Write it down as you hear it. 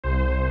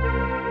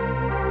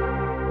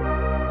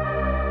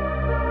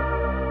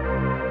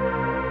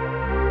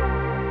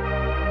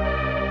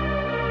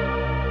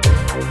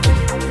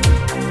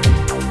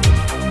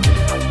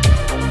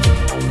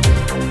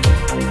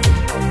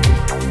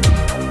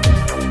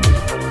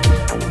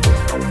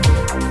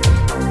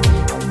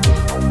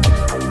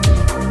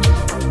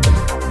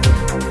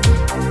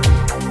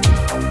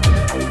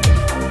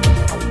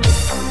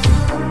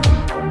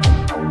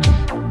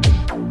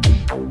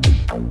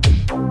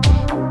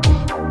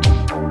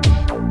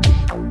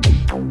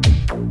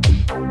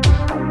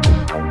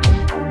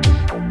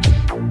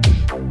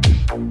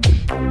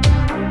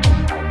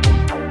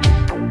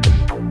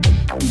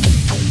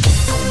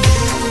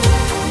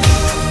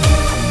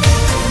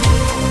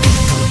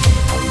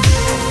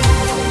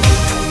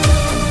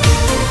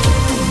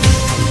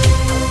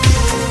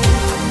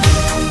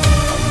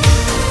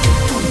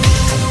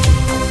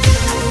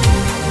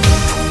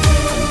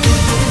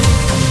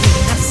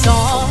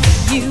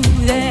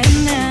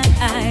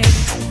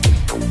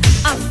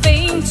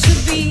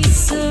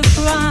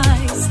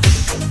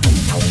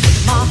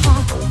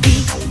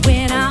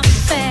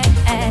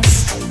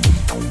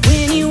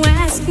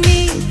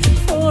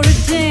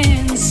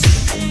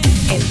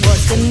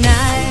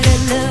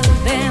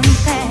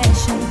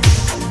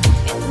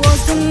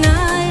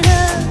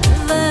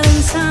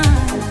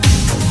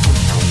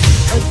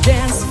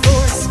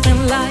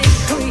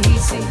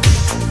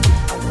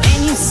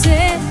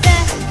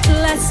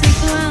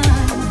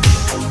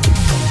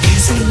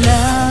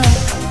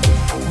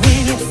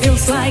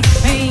like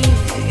pain.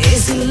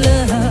 Is it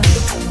love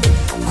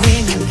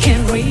when you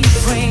can't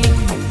refrain?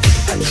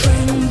 A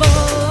tremble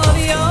of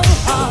your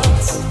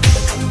heart,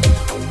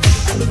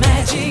 a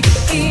magic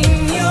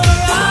in your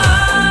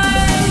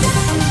eyes.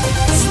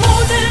 It's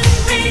more than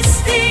meets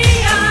the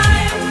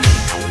eye.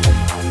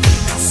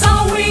 It's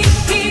all we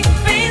keep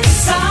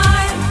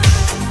inside.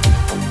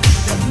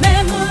 The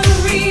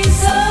memories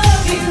of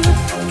you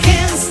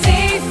can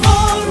stay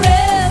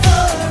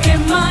forever in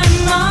my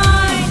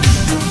mind.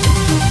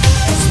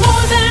 It's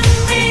more than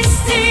meets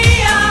the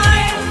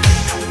eye.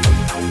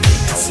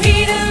 It's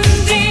hidden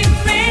deep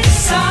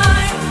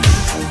inside.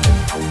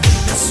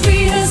 The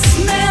sweetest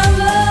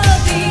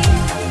melody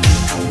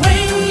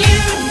when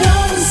you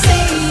don't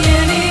say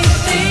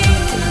anything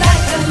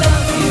like I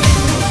love you.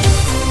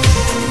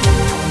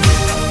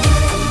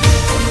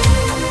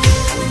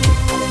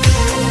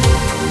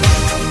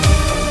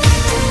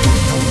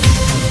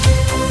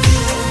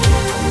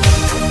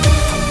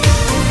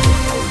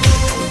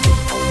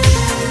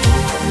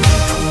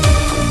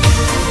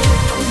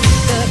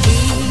 The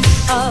heat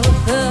of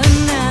the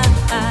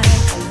night,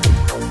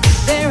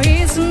 there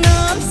is no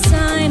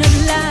sign of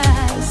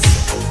lies.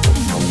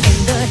 In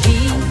the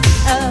heat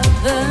of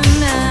the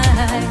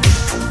night,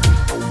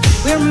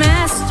 we're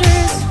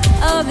masters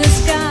of the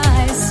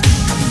skies.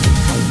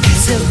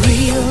 Is it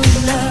real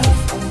love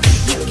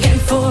you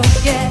can't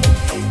forget?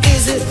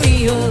 Is it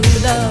real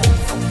love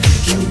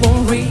you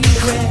won't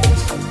regret?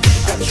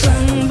 A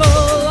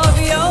tremble of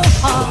your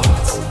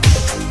heart,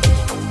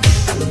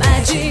 the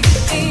magic